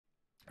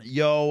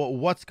Yo,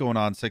 what's going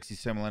on, Sexy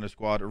Samalander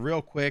Squad?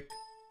 Real quick,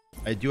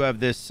 I do have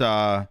this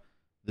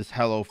this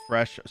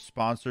HelloFresh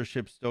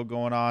sponsorship still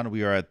going on.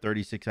 We are at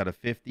 36 out of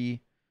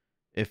 50.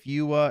 If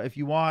you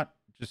want,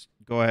 just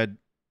go ahead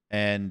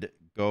and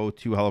go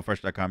to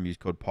hellofresh.com, use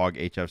code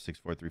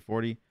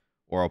POGHF64340,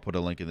 or I'll put a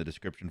link in the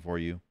description for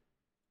you.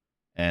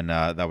 And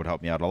that would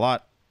help me out a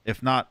lot.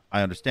 If not,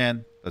 I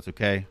understand. That's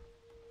okay.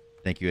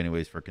 Thank you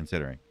anyways for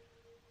considering.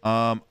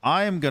 I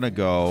am gonna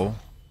go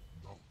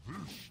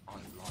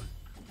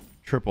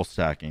triple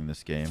stacking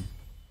this game.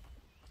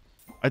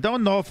 I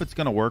don't know if it's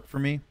gonna work for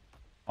me,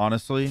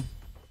 honestly,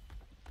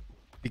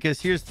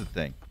 because here's the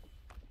thing.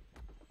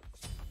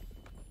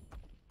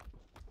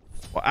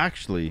 Well,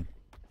 actually,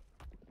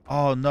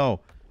 oh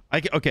no,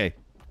 okay,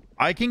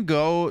 I can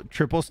go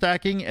triple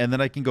stacking, and then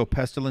I can go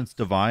Pestilence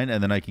Divine,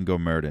 and then I can go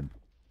Murden.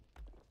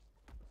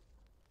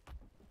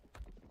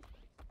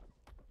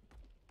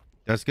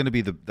 That's gonna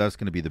be the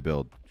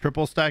build.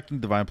 Triple stacking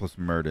Divine plus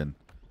Murden.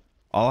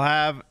 I'll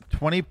have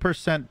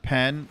 20%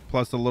 pen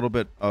plus a little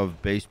bit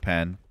of base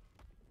pen.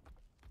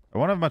 I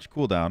won't have much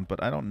cooldown,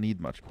 but I don't need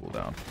much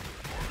cooldown.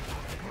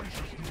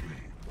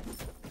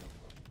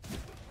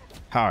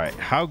 All right,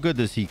 how good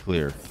does he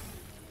clear?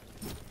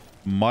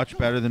 Much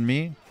better than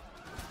me.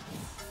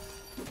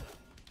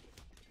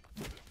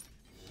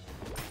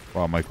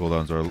 Wow, my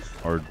cooldowns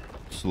are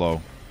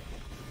slow.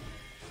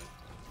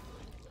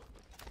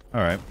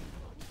 All right.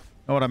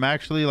 You know what? I'm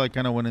actually like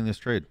kind of winning this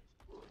trade.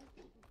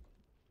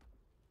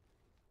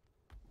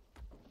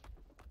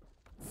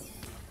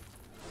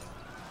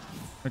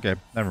 Okay,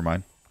 never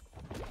mind.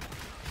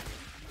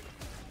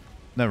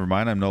 Never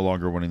mind, I'm no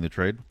longer winning the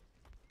trade.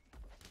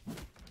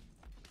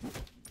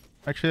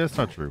 Actually, that's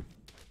not true.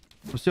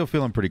 I'm still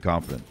feeling pretty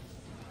confident.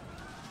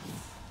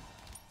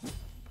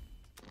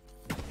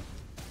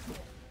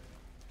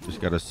 Just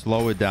gotta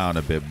slow it down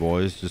a bit,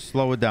 boys. Just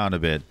slow it down a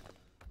bit.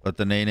 Let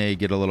the Nene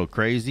get a little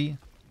crazy.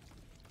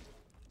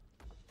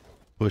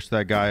 Push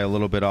that guy a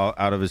little bit out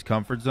of his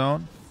comfort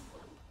zone.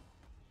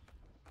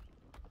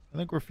 I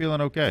think we're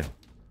feeling okay.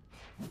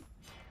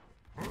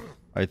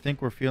 I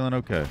think we're feeling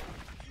okay.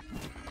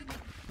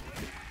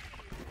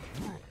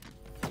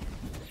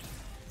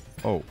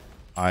 Oh,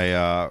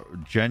 I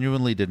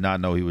genuinely did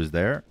not know he was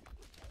there.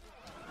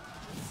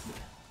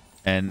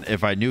 And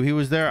if I knew he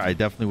was there, I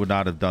definitely would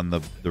not have done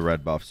the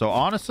red buff. So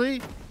honestly,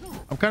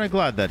 I'm kind of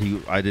glad that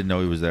I didn't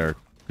know he was there,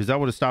 because that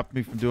would have stopped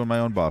me from doing my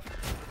own buff.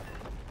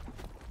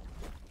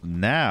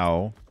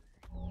 Now,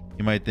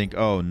 you might think,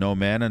 oh, no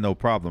mana, no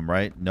problem,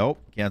 right? Nope,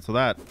 cancel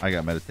that. I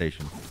got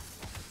meditation.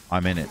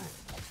 I'm in it.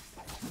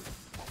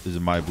 This is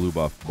my blue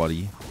buff,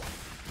 buddy.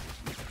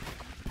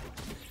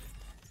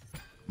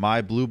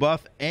 My blue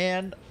buff,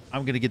 and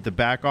I'm going to get the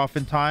back off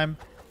in time,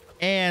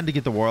 and to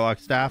get the Warlock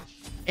Staff,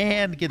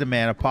 and get a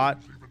mana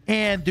pot,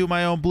 and do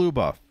my own blue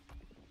buff.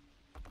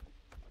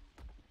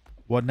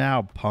 What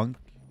now, punk?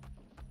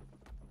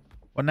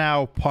 What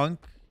now,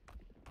 punk?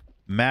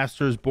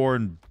 Masters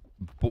Border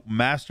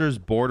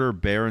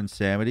Baron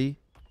Samity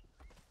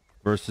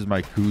versus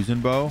my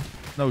Kuzenbo?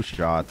 No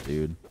shot,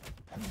 dude.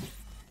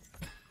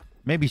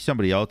 Maybe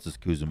somebody else's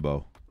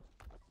Kuzenbo.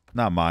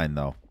 Not mine,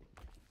 though.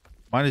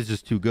 Mine is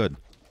just too good.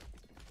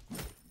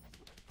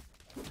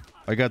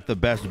 I got the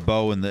best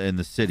bow in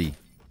the city.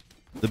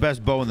 The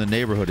best bow in the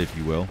neighborhood, if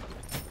you will.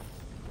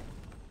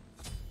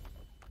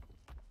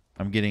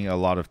 I'm getting a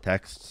lot of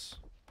texts.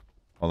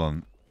 Hold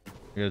on. I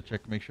gotta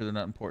check to make sure they're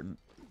not important.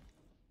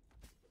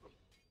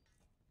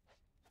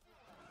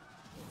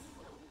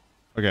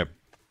 Okay.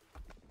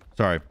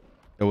 Sorry.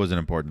 It wasn't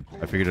important.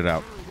 I figured it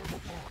out.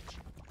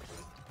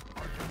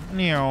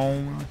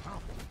 Meow.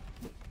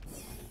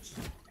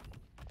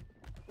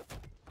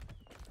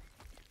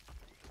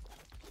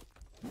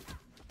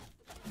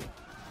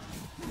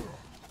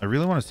 I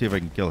really want to see if I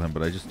can kill him,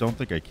 but I just don't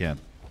think I can.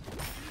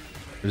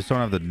 I just don't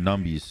have the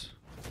numbies.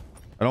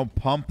 I don't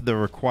pump the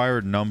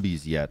required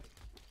numbies yet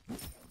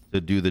to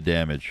do the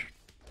damage.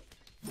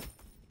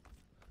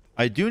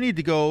 I do need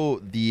to go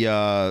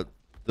the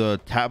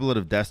Tablet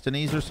of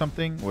Destinies or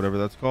something, whatever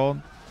that's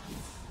called,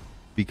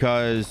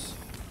 because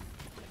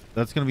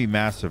that's going to be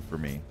massive for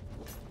me.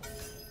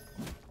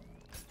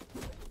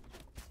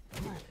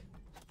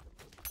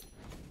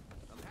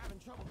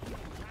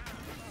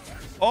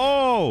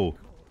 Oh!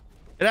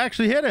 It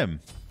actually hit him.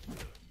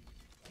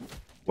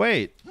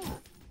 Wait.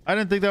 I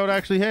didn't think that would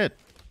actually hit.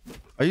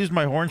 I used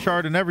my horn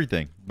shard and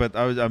everything, but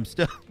I'm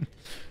still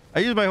I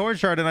used my horn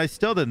shard and I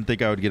still didn't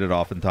think I would get it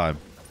off in time.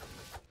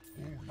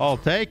 I'll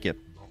take it.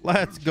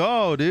 Let's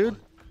go, dude.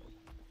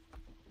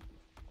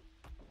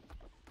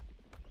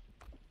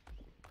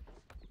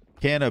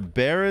 Can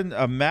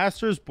a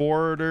Masters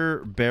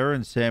Border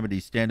Baron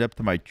Samity stand up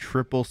to my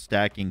triple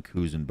stacking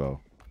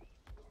Kuzenbo?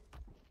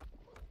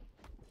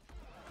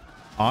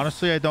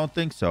 Honestly, I don't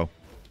think so.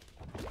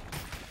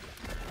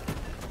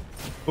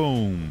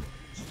 Boom.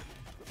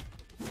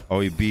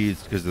 Oh, he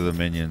beats because of the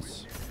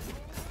minions.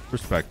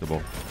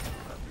 Respectable.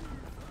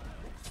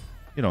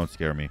 You don't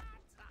scare me.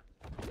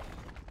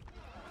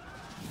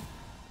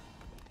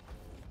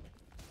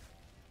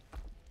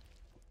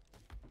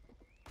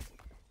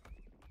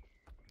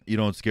 You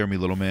don't scare me,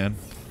 little man.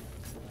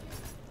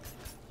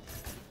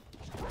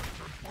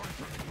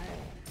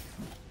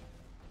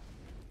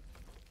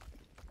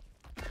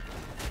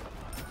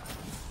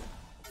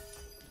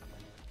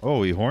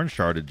 Oh, he horn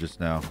sharded just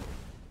now.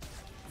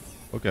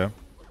 Okay.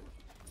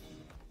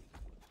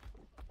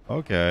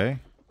 Okay.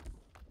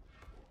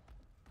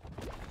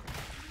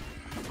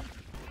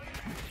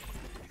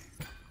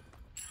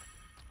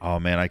 Oh,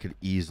 man, I could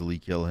easily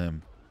kill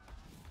him.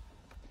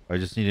 I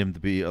just need him to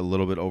be a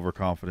little bit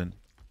overconfident.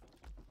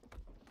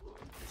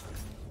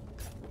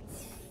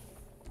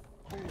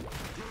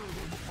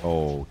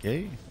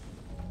 Okay.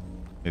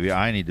 Maybe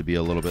I need to be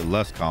a little bit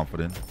less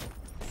confident.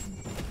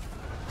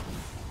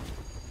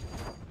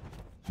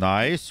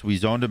 Nice. We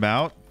zoned him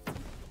out.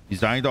 He's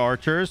dying to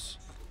archers.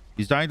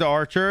 He's dying to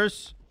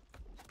archers.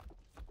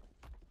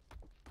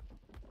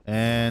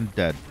 And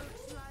dead.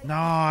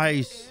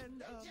 Nice.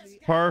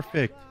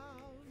 Perfect.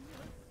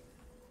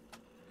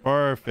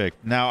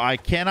 Perfect. Now, I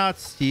cannot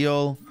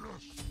steal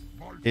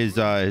his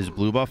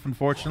blue buff,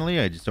 unfortunately.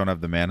 I just don't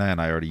have the mana,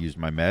 and I already used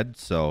my med,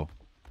 so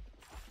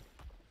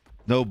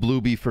no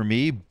bluebie for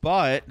me.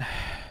 But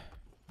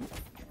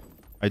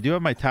I do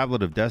have my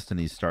Tablet of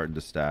Destiny starting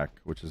to stack,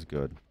 which is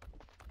good.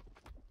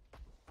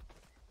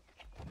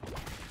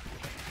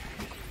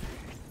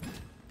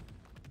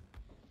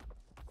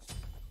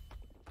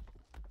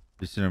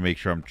 Just gonna make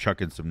sure I'm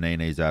chucking some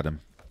nays at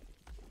him.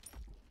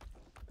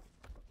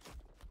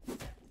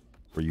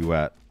 Where you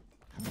at?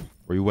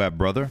 Where you at,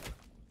 brother?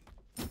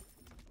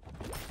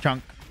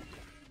 Chunk.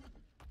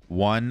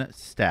 1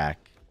 stack.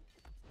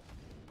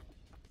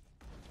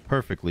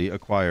 Perfectly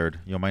acquired.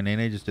 Yo, my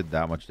Nene just did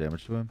that much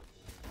damage to him.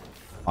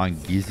 On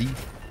Gizzy.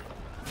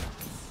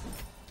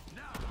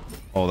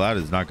 Oh, that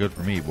is not good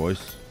for me,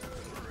 boys.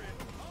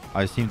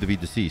 I seem to be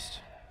deceased.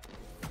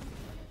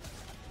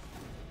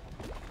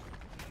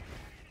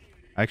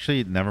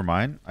 Actually, never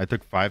mind. I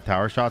took 5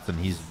 tower shots and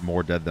he's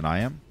more dead than I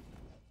am.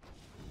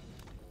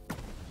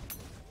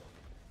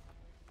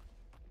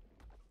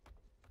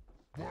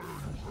 Why are you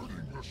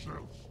hurting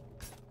yourself?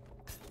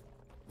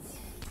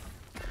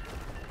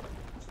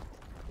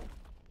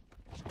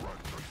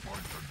 Scratch and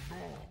bite and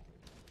gnaw.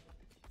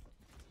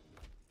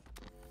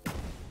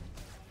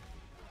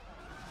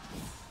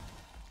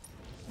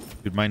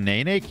 Dude, my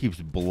Nene keeps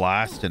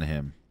blasting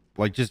him.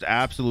 Like, just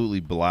absolutely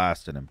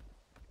blasting him.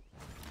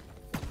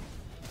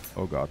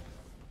 Oh, God.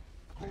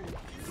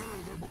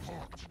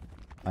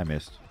 I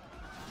missed.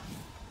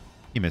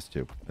 He missed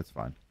too. That's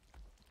fine.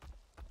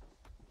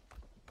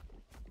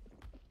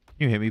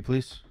 Can you hit me,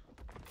 please?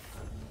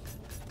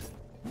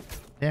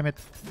 Damn it.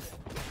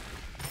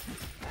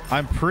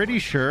 I'm pretty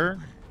sure...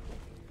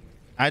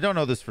 I don't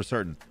know this for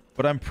certain,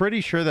 but I'm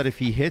pretty sure that if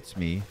he hits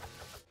me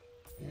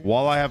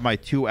while I have my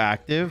 2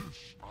 active,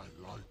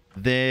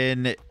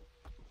 then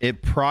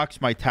it procs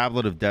my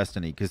Tablet of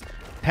Destiny, because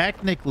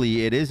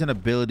technically it is an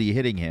ability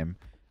hitting him,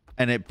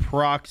 and it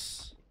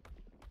procs...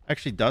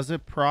 Actually, does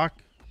it proc?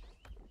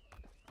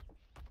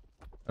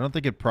 I don't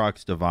think it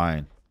procs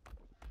Divine.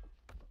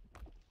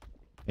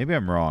 Maybe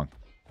I'm wrong.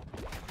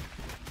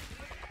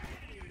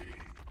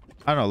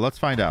 I don't know. Let's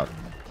find out.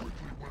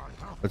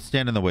 Let's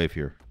stand in the wave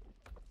here.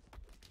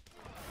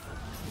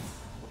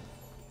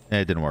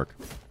 It didn't work.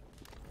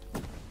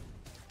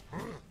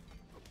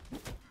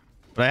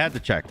 But I had to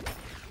check.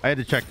 I had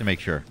to check to make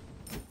sure.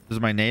 Is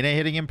my Nene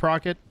hitting him,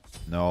 proc it?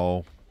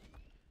 No.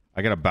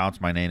 I gotta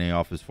bounce my Nene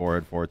off his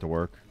forehead for it to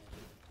work.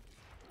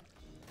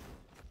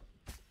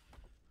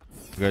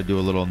 We gotta do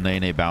a little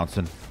Nene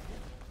bouncing.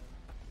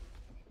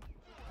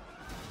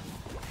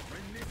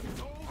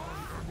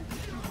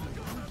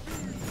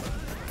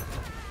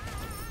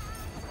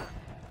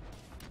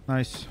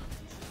 Nice.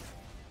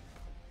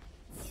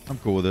 I'm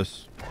cool with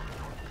this.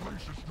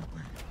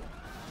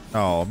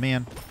 Oh,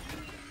 man.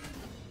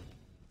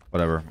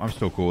 Whatever. I'm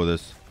still cool with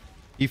this.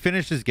 He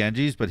finished his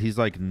Genjis, but he's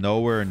like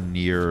nowhere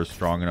near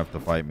strong enough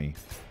to fight me.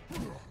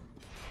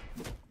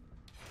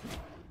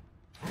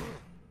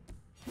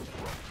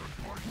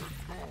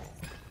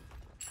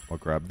 I'll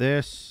grab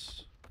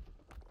this.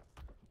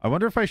 I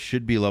wonder if I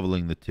should be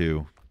leveling the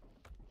 2.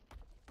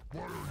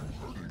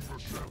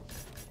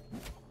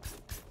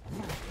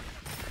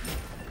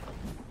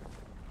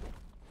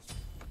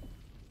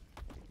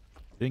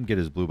 Didn't get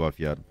his blue buff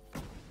yet.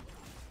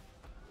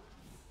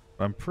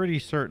 But I'm pretty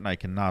certain I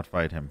cannot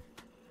fight him.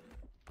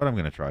 But I'm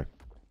going to try.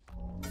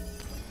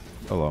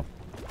 Hello.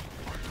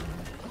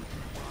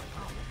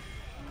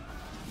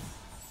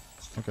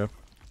 Okay.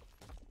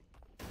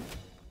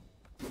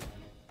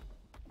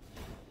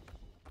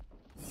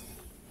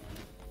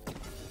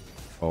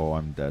 Oh,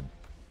 I'm dead.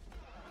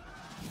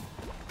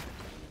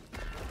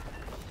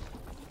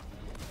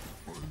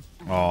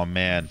 Oh,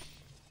 man.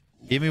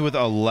 Hit me with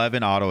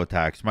 11 auto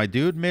attacks. My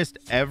dude missed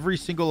every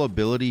single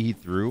ability he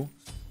threw,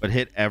 but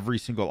hit every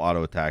single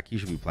auto attack. He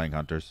should be playing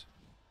Hunters.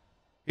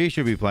 He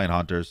should be playing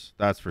Hunters.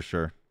 That's for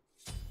sure.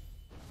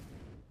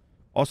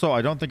 Also,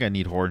 I don't think I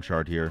need Horn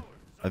Shard here.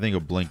 I think a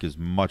Blink is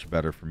much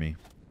better for me.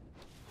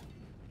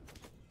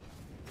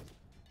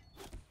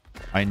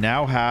 I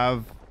now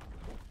have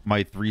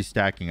my 3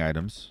 stacking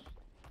items.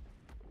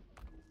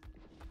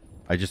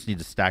 I just need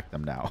to stack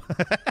them now.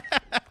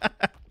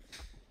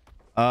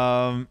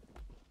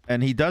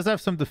 And he does have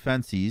some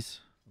defenses,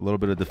 a little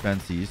bit of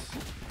defenses.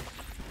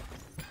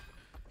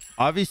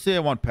 Obviously, I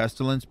want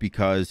Pestilence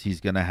because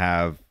he's going to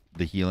have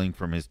the healing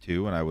from his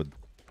 2, and I would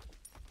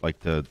like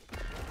to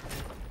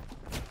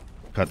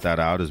cut that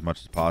out as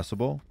much as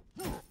possible.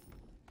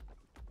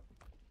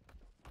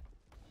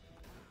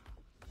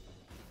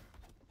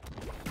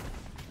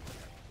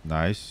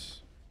 Nice.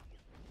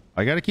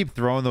 I got to keep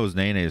throwing those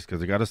nays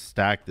because I got to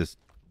stack this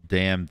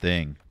damn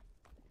thing.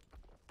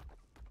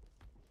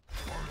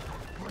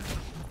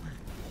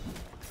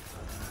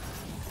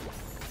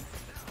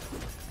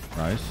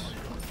 Nice.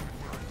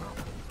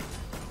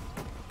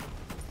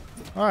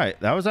 All right,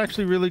 that was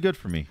actually really good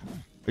for me.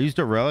 I used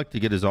a relic to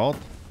get his ult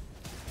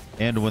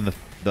and win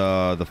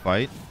the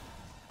fight.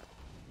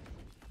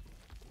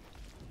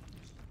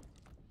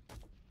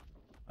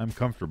 I'm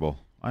comfortable.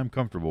 I'm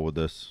comfortable with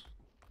this.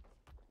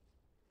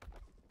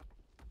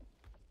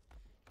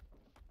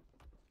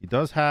 He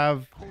does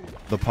have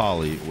the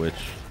poly,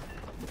 which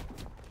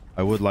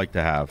I would like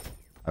to have.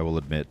 I will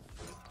admit.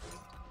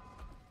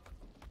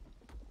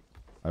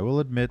 I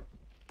will admit.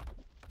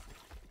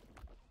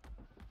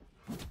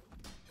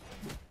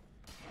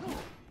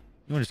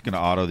 I'm just going to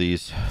auto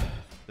these.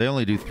 They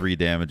only do 3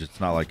 damage. It's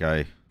not like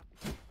I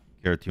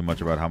care too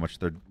much about how much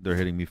they're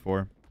hitting me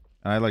for.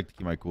 And I like to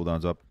keep my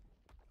cooldowns up.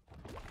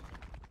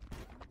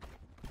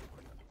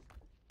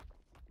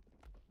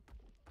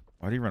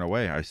 Why did he run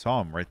away? I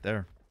saw him right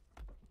there.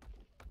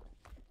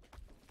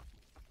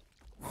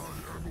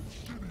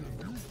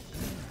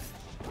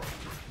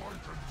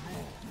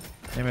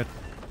 Damn it.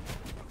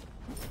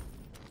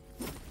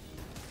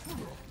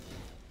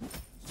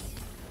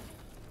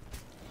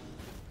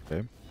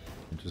 Okay.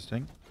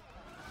 Interesting.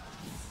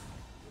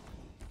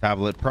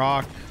 Tablet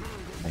proc.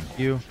 Thank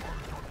you.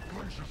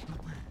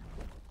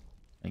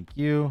 Thank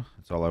you.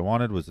 That's all I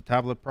wanted was a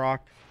tablet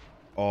proc.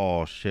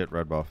 Oh, shit.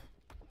 Red buff.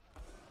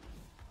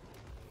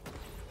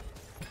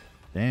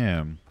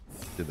 Damn.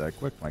 Did that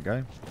quick, my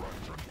guy.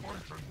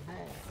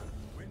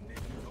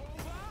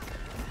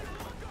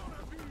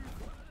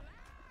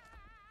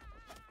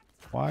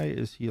 Why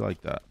is he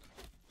like that?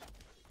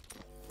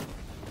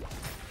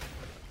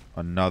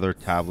 Another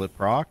tablet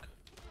proc.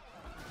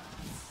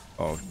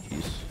 Oh,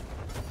 jeez.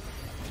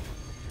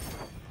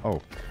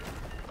 Oh.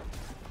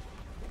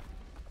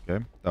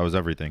 Okay, that was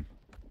everything.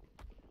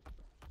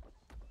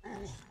 Could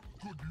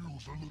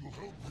use a little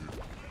help here.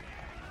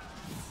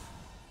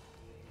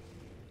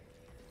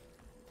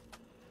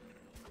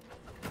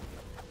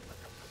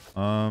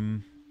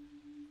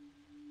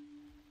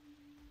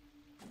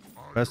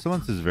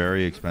 Pestilence is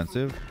very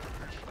expensive.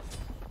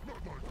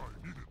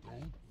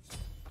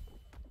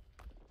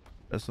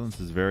 Pestilence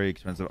is very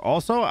expensive.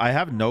 Also, I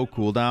have no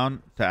cooldown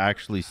to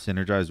actually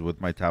synergize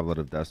with my Tablet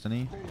of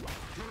Destiny,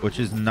 which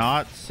is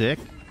not sick.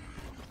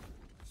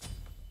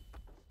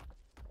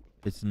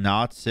 It's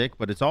not sick,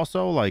 but it's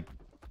also like,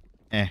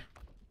 eh.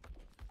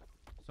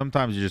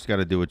 Sometimes you just got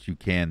to do what you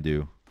can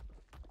do.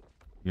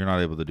 You're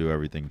not able to do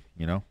everything,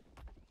 you know?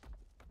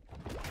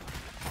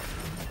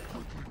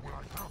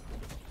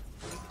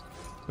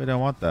 We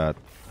don't want that.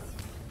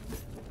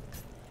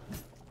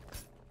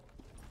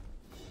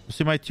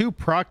 See, my 2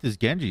 procced his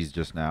Genjis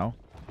just now.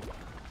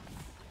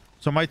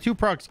 So my 2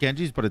 procs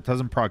Genjis, but it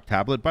doesn't proc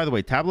Tablet. By the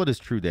way, Tablet is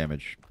true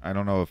damage. I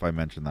don't know if I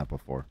mentioned that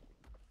before.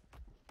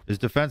 His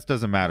defense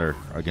doesn't matter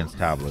against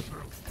Tablet.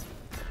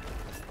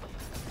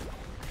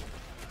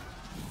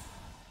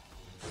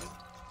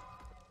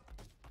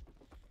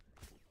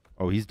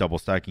 Oh, he's double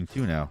stacking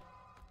too now.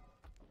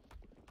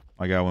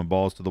 My guy went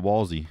balls to the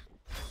wallsy.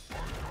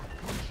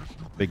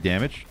 Big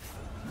damage.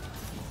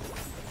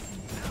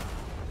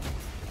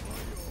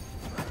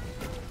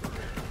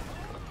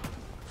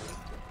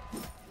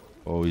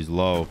 Oh, he's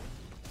low.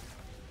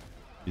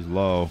 He's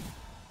low.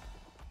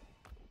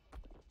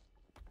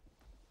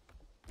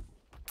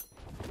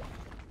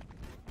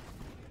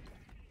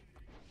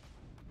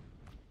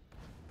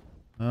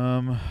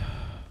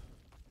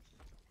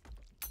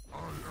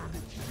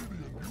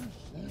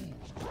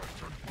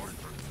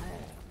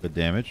 Good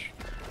damage.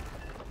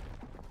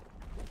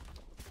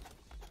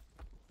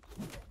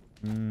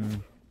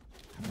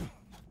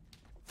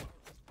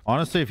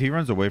 Honestly, if he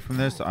runs away from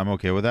this, I'm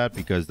okay with that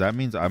because that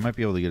means I might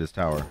be able to get his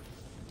tower.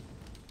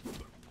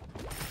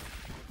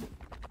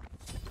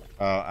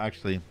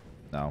 Actually,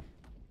 no.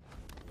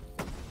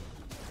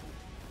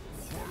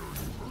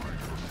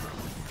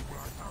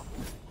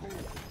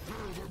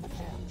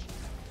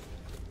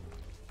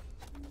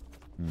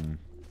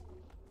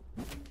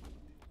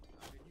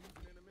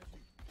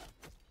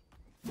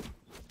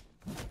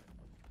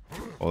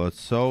 Well,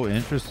 it's so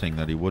interesting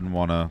that he wouldn't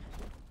want to.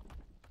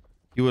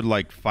 He would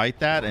like fight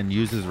that and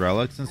use his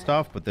relics and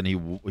stuff, but then he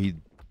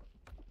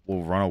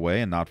will run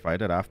away and not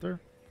fight it after.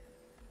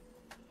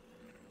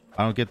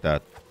 I don't get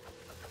that.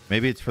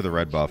 Maybe it's for the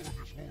red buff.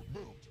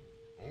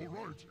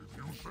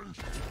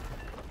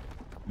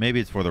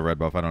 Maybe it's for the red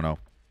buff. I don't know.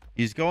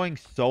 He's going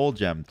soul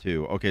gem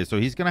too. Okay, so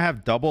he's gonna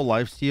have double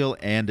lifesteal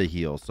and a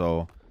heal.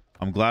 So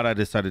I'm glad I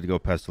decided to go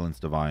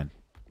Pestilence Divine.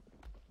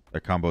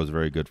 That combo is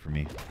very good for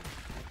me.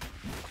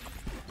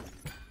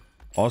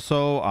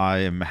 Also, I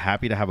am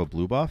happy to have a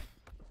blue buff.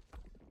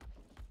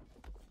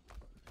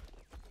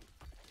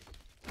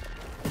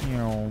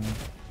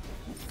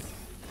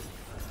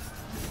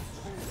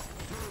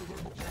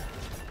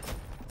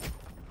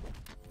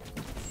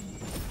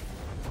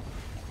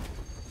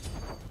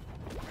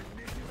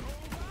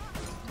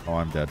 Oh,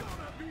 I'm dead.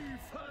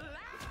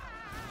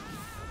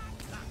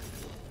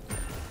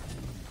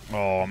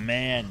 Oh,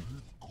 man.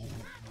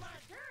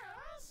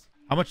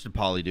 How much did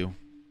Polly do?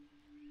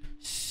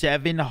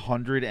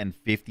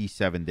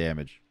 757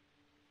 damage.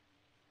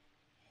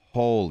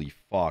 Holy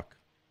fuck.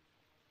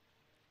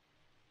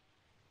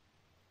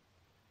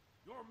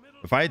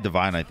 If I had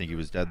Divine, I think he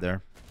was dead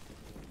there.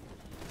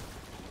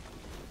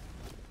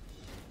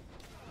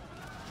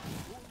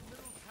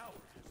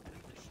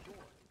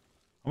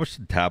 How much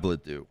did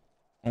Tablet do?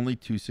 Only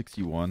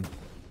 261.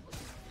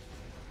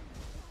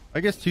 I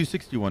guess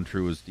 261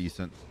 true is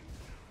decent.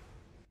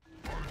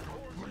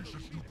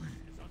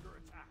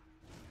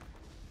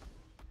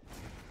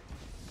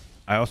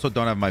 I also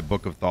don't have my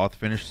Book of Thoth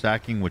finished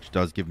stacking, which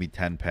does give me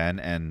 10 pen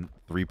and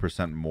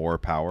 3% more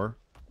power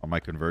on my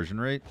conversion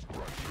rate,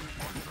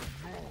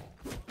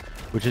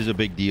 which is a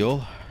big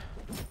deal.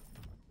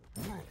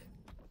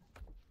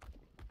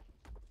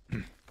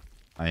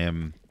 I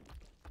am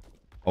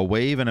a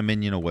wave and a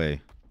minion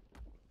away.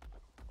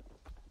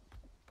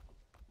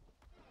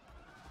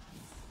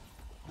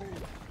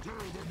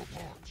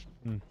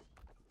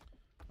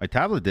 My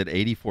tablet did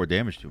 84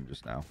 damage to him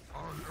just now.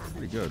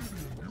 Pretty good.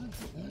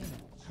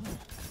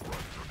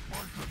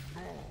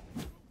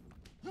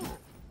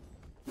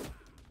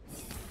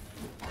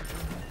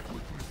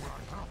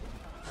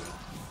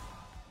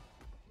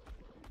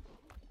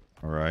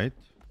 All right.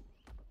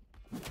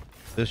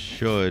 This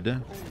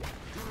should...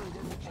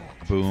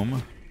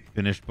 Boom.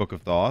 Finished Book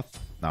of Thoth.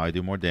 Now I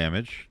do more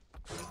damage.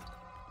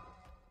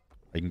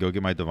 I can go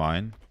get my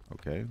Divine.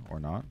 Okay, or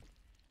not.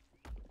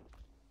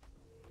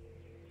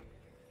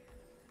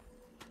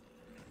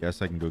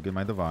 Yes, I can go get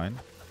my Divine.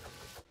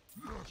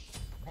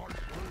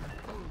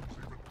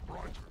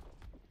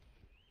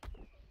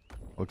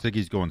 Looks like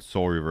he's going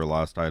Soul Reaver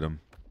last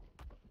item.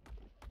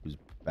 Who's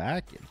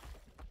back in?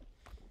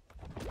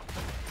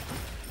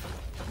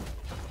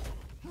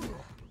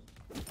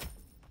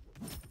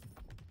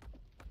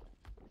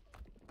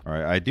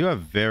 Alright, I do have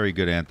very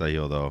good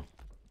anti-heal though.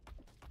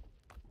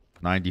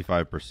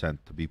 95%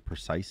 to be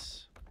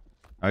precise.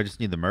 I just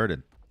need the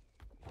Murden.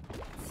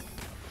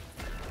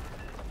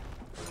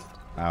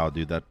 Ow,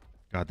 dude, that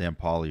goddamn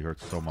Poly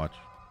hurts so much.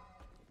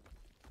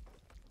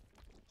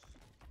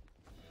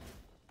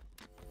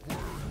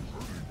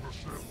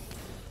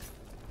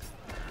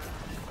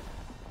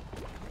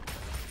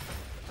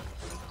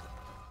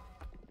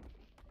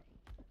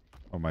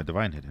 Oh, my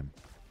Divine hit him.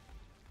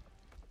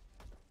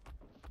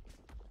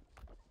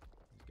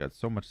 He's got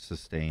so much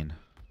sustain.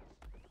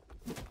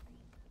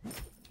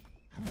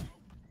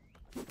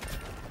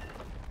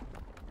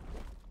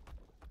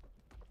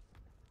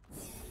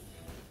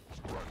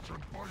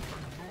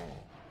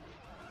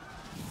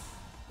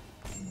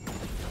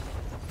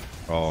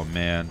 Oh,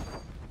 man.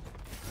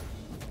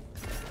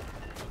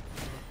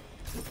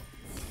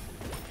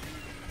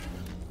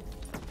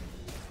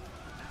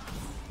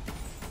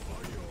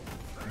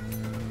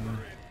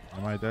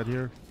 Am I dead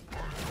here?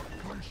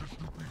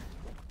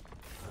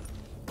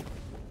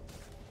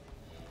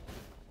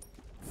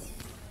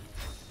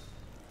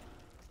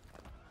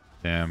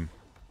 Damn.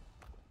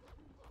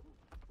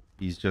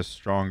 He's just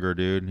stronger,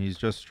 dude. He's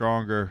just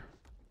stronger.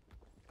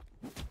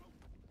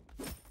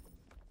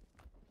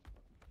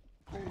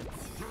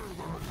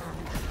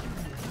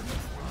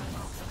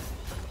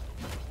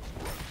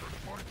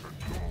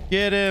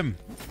 Get him.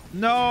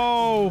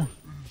 No.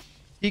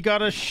 He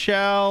got a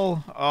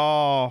shell.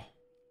 Oh.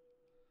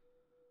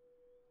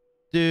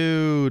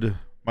 Dude.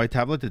 My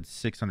tablet did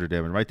 600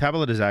 damage. My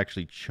tablet is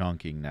actually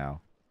chunking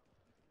now.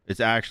 It's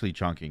actually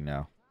chunking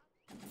now.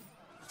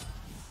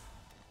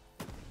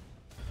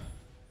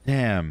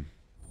 Damn.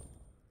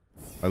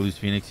 I lose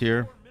Phoenix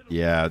here?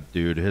 Yeah,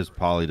 dude. His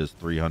Poly does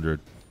 300.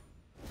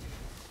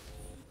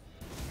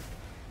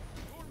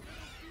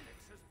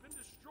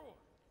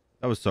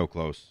 That was so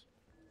close.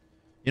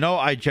 You know,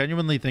 I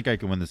genuinely think I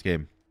can win this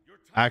game.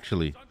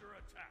 Actually.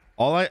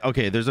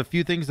 Okay, there's a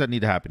few things that need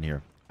to happen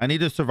here. I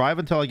need to survive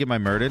until I get my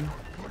Murden.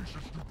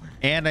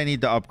 And I need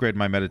to upgrade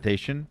my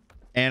meditation.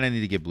 And I need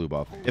to get blue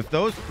buff. If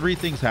those three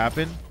things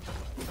happen...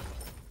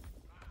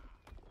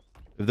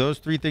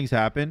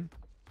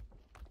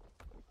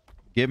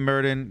 Get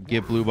Murden,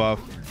 get blue buff,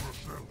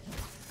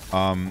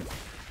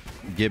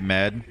 get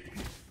med.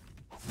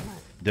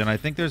 Then I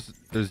think there's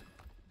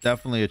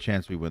definitely a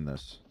chance we win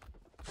this.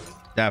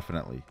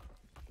 Definitely.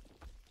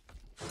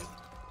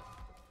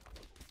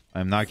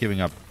 I'm not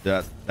giving up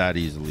that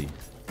easily.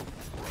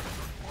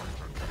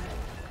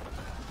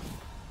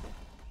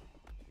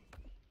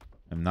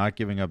 I'm not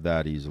giving up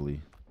that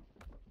easily.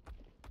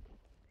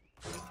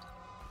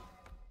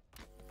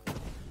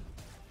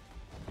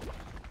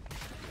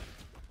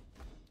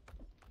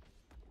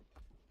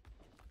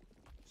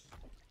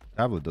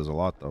 Tablet does a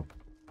lot, though.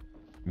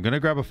 I'm going to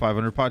grab a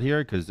 500 pot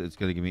here because it's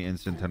going to give me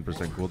instant 10%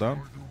 cooldown.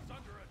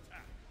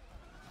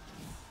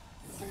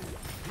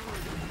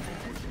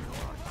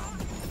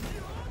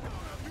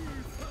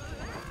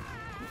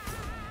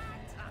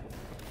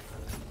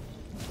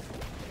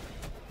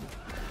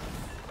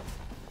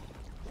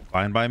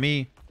 Fine by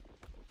me.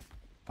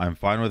 I'm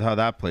fine with how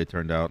that play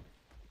turned out.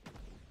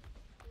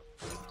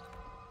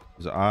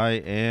 Because I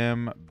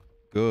am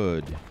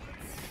good.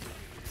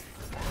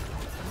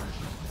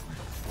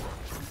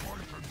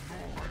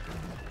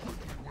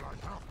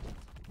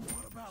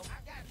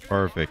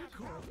 Perfect.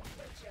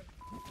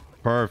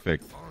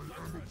 Perfect.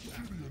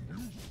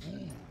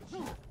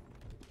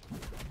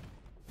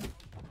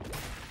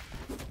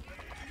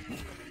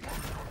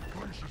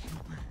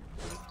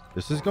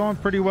 This is going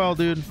pretty well,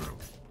 dude.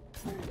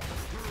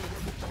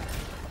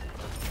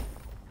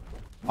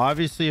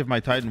 Obviously, if my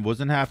Titan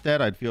wasn't half dead,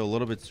 I'd feel a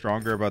little bit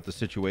stronger about the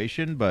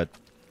situation, but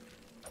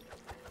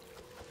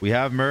we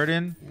have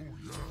Murden.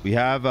 We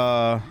have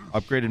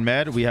upgraded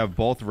med. We have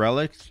both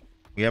relics.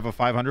 We have a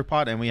 500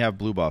 pot, and we have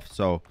blue buff.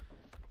 So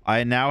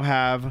I now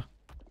have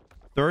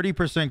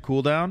 30%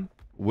 cooldown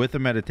with a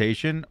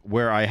meditation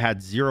where I had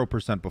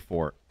 0%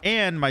 before.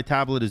 And my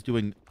tablet is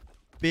doing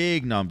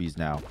big numbies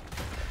now.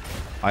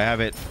 I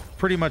have it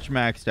pretty much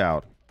maxed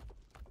out.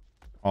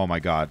 Oh my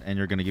god. And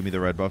you're going to give me the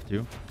red buff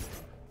too?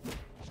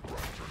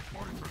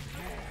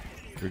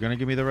 You're going to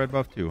give me the red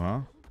buff too, huh?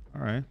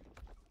 All right.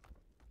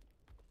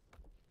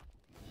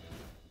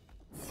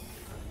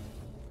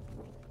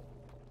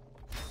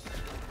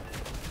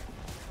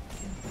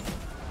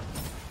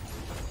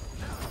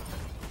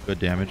 Good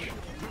damage.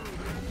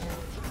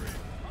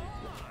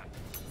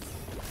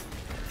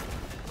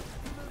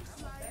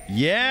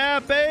 Yeah,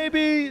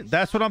 baby.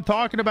 That's what I'm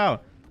talking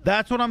about.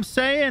 That's what I'm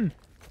saying.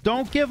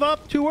 Don't give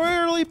up too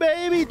early,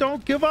 baby.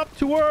 Don't give up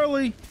too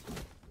early.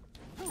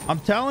 I'm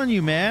telling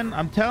you, man.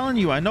 I'm telling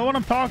you. I know what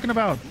I'm talking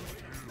about.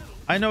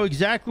 I know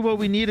exactly what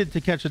we needed to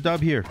catch a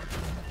dub here.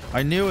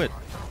 I knew it.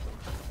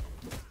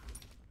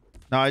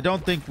 Now, I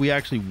don't think we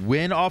actually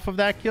win off of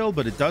that kill,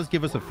 but it does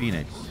give us a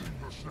Phoenix.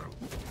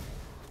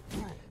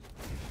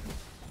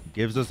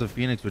 Gives us a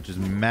Phoenix, which is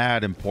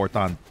mad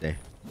importante.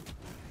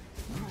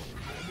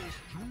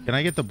 Can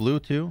I get the blue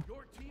too?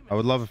 I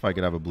would love if I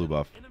could have a blue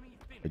buff.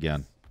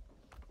 Again.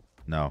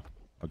 No.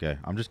 Okay.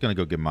 I'm just going to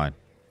go get mine.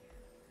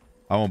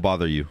 I won't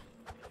bother you.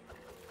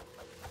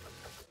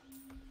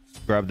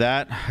 Grab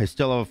that. I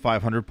still have a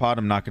 500 pot.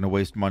 I'm not going to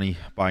waste money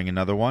buying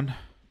another one.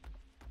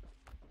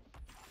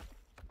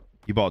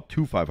 He bought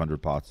 2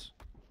 500 pots.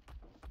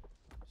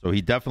 So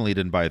he definitely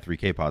didn't buy a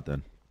 3K pot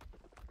then.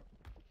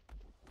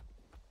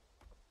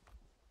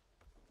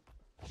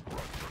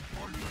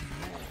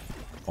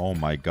 Oh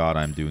my god,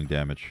 I'm doing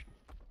damage.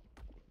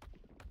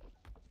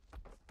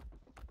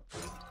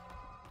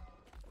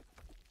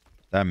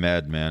 That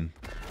mad man.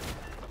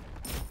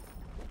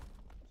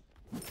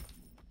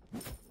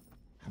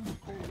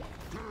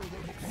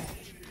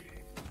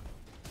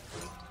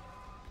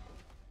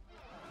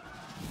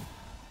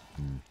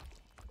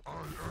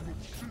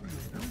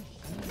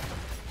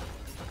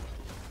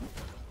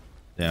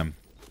 Damn.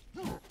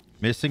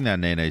 Missing that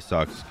Nene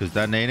sucks, because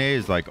that Nene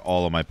is like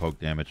all of my poke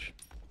damage.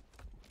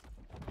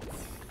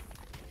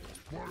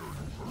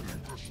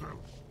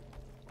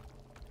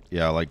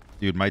 Yeah, like,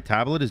 dude, my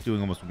tablet is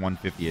doing almost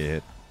 150 a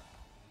hit.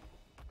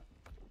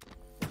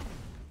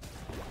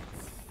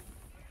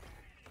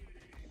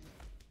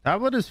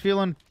 Tablet is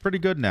feeling pretty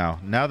good now.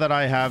 Now that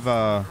I have,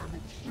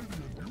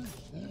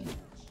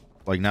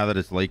 like, now that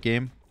it's late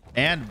game.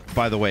 And,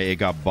 by the way, it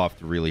got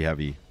buffed really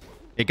heavy.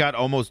 It got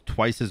almost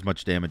twice as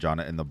much damage on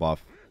it in the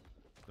buff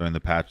during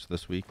the patch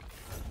this week.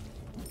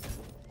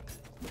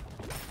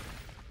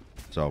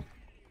 So,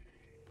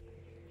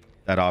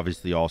 that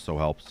obviously also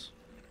helps.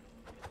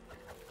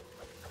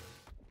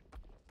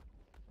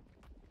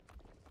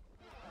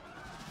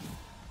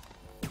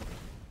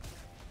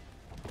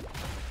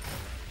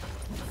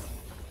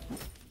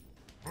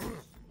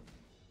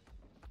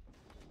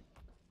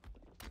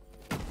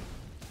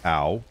 Ow.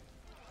 All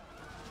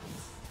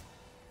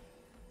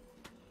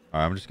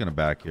right, I'm just going to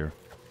back here.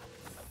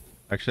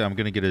 Actually, I'm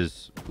going to get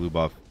his blue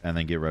buff and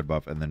then get red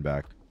buff and then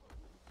back.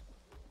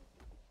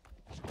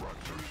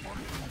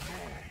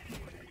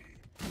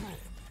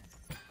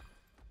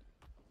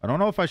 I don't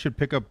know if I should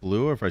pick up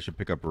blue or if I should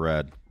pick up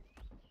red.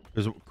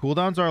 Because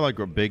cooldowns are like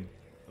a big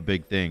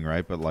thing,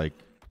 right? But like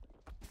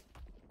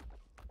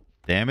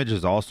damage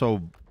is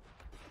also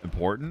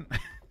important,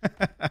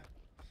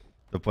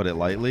 to put it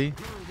lightly.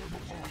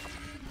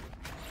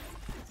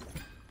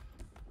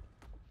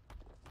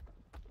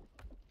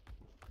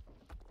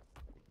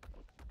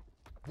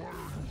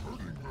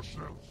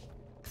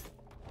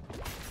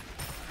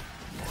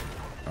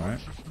 All right.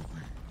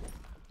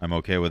 I'm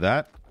okay with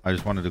that. I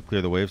just wanted to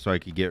clear the wave so I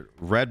could get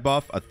red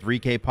buff, a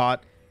 3K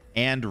pot,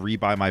 and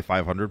rebuy my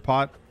 500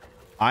 pot.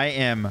 I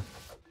am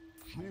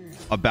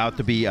about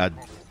to be a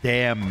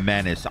damn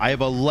menace. I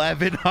have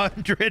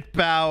 1100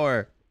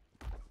 power.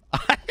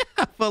 I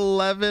have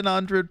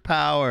 1100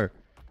 power.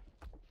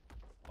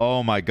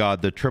 Oh my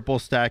god, the triple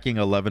stacking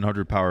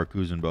 1100 power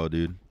Kuzenbo,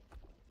 dude.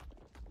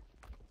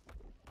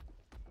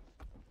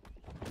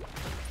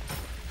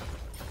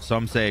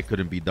 Some say it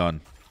couldn't be done.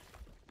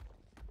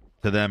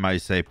 To them, I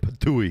say,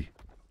 Patui.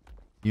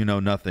 You know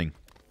nothing.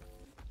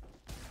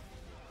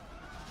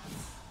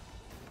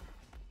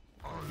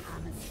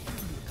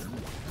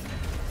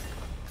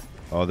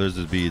 Oh, there's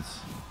his beads.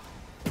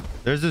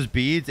 There's his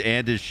beads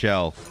and his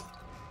shell.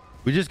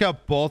 We just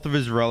got both of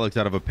his relics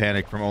out of a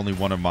panic from only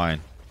one of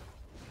mine.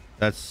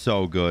 That's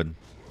so good.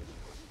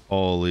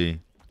 Holy.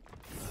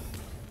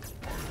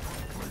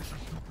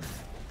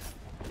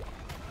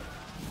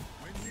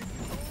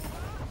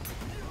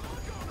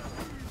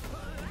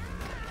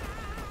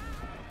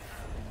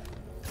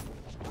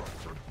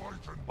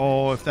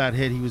 Oh, if that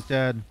hit, he was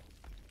dead.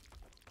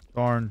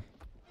 Darn.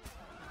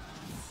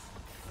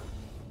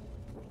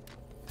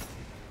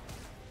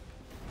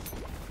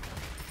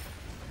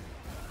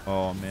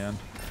 Oh, man.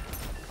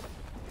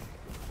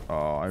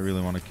 Oh, I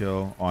really want to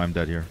kill. Oh, I'm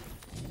dead here.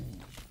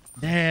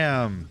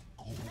 Damn.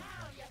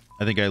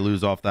 I think I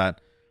lose off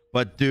that.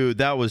 But, dude,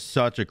 that was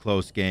such a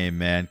close game,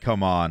 man.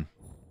 Come on.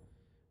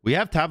 We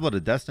have Tablet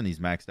of Destinies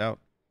maxed out.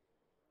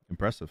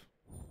 Impressive.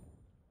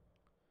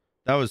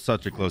 That was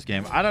such a close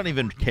game. I don't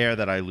even care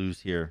that I lose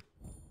here.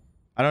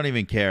 I don't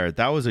even care.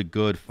 That was a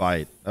good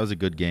fight. That was a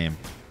good game.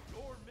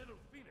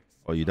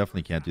 Oh, you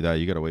definitely can't do that.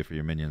 You got to wait for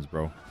your minions,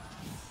 bro.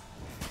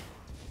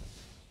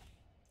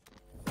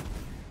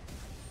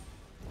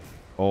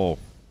 Oh.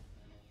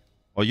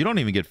 Oh, you don't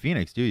even get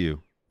Phoenix, do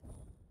you?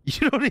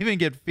 You don't even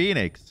get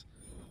Phoenix.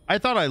 I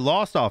thought I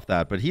lost off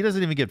that, but he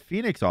doesn't even get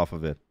Phoenix off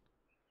of it.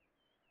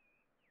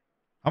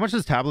 How much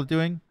is Tablet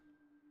doing?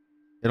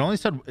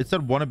 It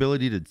said one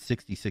ability did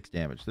 66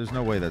 damage. There's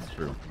no way that's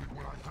true.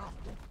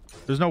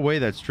 There's no way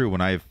that's true when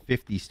I have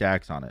 50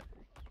 stacks on it.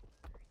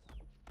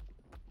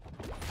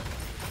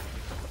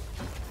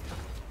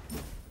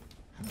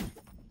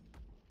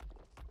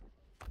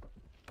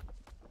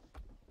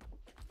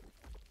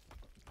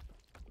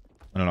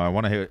 I don't know. I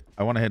want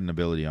to hit an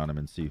ability on him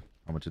and see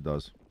how much it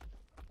does.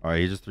 All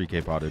right, he just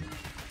 3K potted.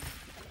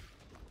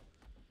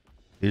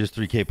 He just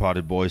 3K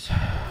potted, boys.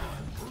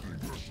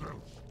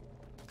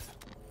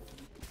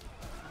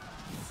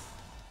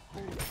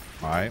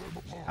 All right.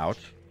 Ouch.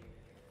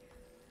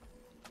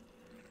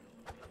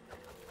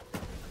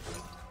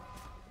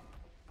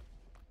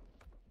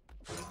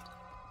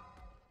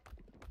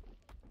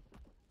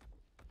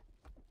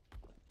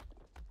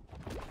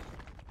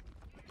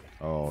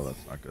 Oh,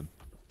 that's not good.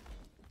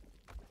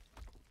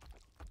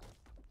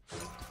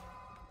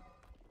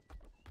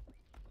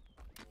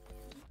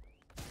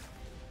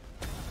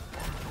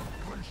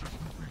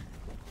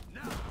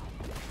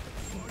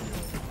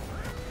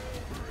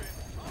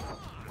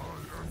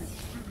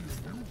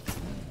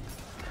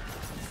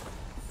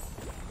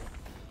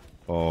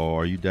 Oh,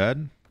 are you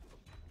dead?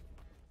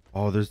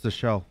 Oh, there's the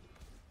shell.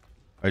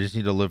 I just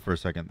need to live for a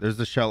second. There's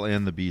the shell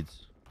and the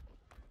beads.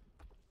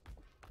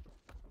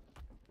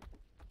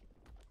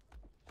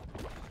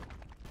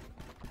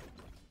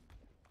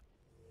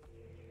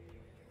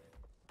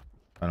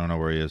 I don't know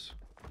where he is.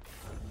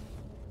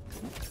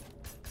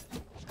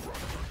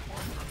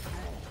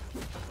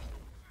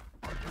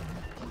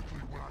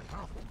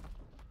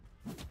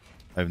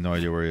 I have no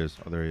idea where he is.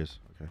 Oh, there he is.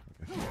 Okay,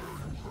 okay.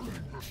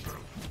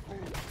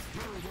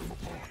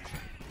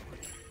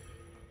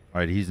 All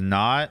right, he's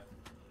not.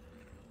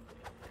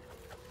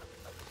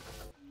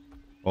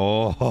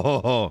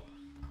 Oh,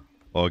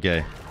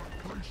 okay.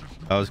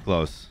 That was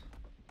close.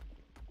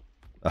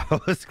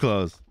 That was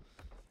close.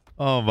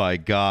 Oh my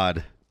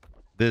God.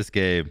 This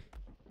game.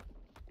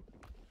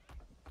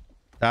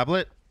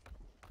 Tablet?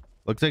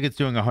 Looks like it's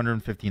doing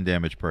 115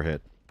 damage per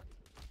hit.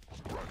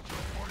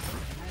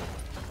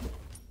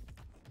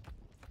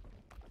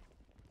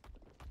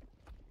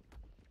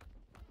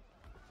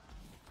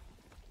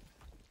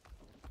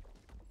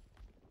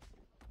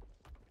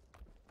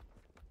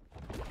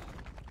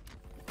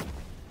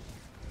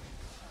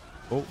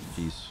 Oh,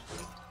 jeez.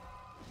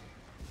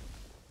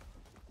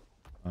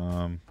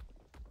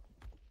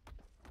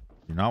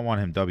 Do not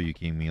want him W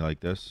keying me like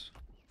this.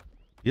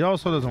 He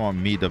also doesn't want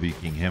me W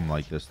keying him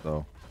like this,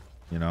 though.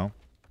 You know?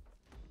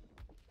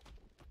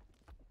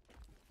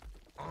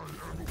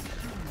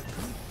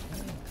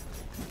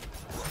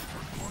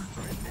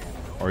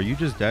 Are you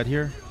just dead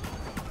here?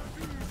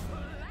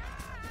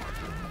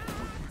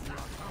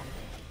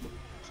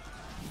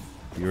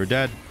 You're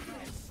dead.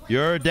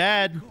 You're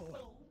dead.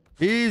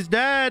 He's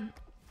dead.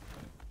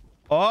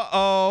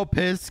 Uh-oh,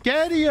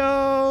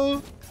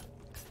 Piscatio.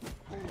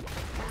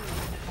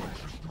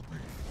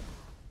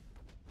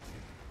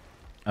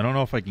 I don't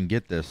know if I can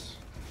get this.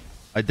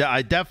 I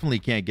definitely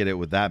can't get it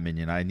with that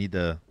minion. I need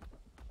to...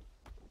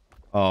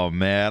 Oh,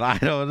 man. I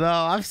don't know.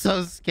 I'm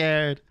so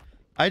scared.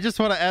 I just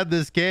want to end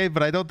this game,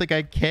 but I don't think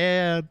I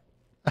can.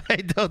 I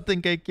don't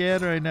think I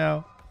can right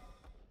now.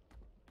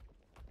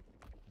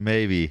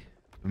 Maybe.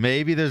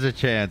 Maybe there's a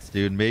chance,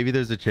 dude. Maybe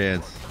there's a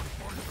chance.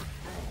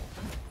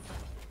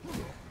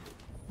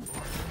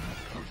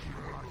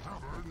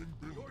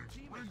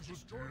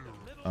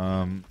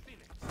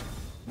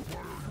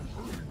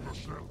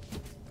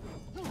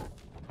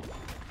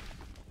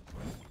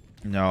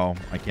 No,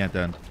 I can't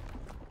end.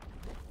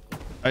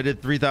 I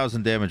did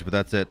 3,000 damage, but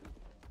that's it.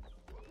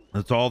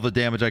 That's all the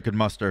damage I could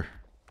muster.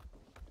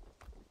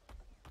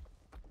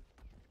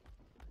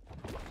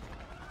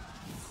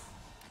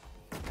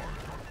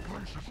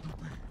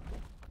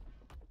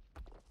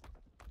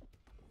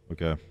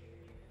 Okay.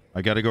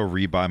 I gotta go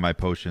rebuy my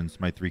potions,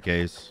 my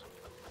 3Ks.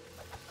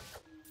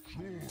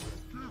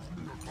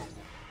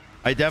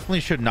 I definitely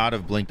should not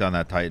have blinked on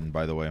that Titan,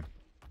 by the way.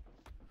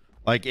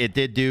 Like, it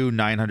did do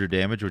 900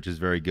 damage, which is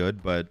very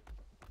good, but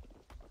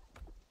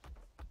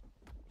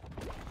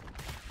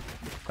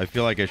I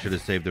feel like I should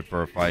have saved it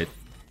for a fight.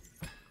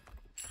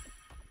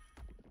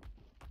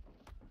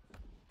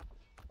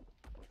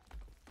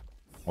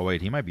 Oh,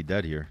 wait, he might be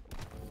dead here.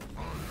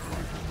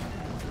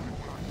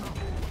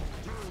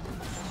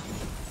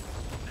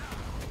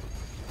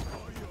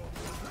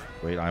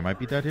 Wait, I might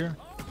be dead here?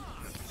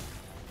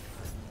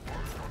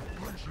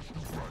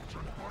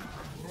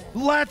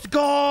 Let's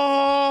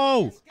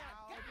go!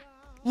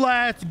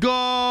 Let's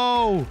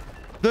go!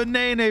 The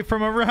Nene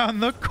from around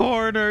the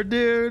corner,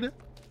 dude.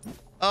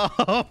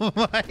 Oh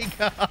my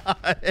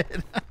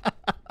god.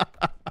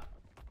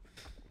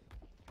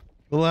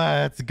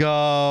 Let's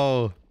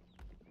go.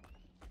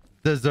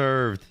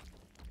 Deserved.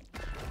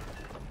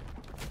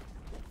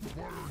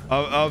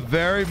 A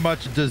very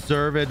much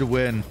deserved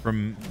win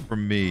from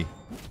me.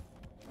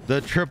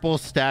 The triple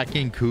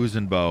stacking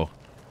Kuzenbo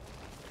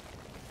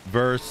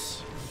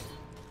versus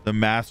the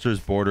Masters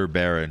Border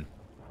Baron.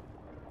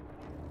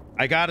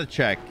 I gotta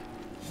check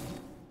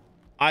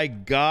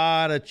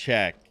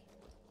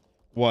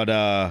what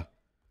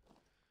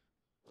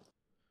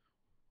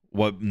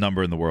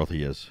number in the world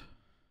he is.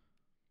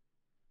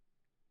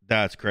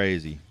 That's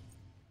crazy.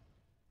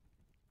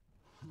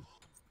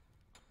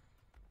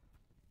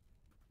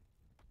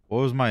 What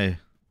was my...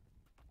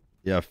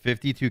 Yeah,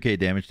 52k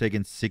damage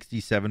taken,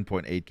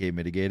 67.8k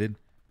mitigated.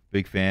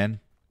 Big fan.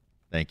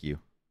 Thank you.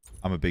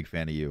 I'm a big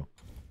fan of you.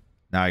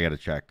 Now I gotta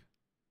check.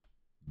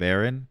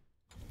 Baron,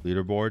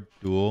 leaderboard,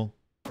 duel.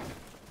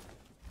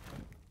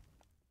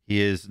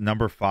 He is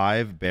number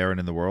 5 Baron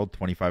in the world,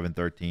 25 and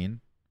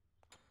 13.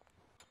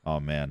 Oh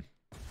man,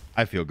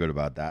 I feel good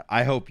about that.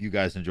 I hope you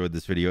guys enjoyed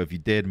this video. If you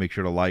did, make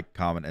sure to like,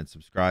 comment, and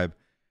subscribe.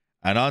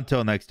 And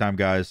until next time,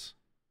 guys,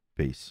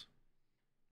 peace.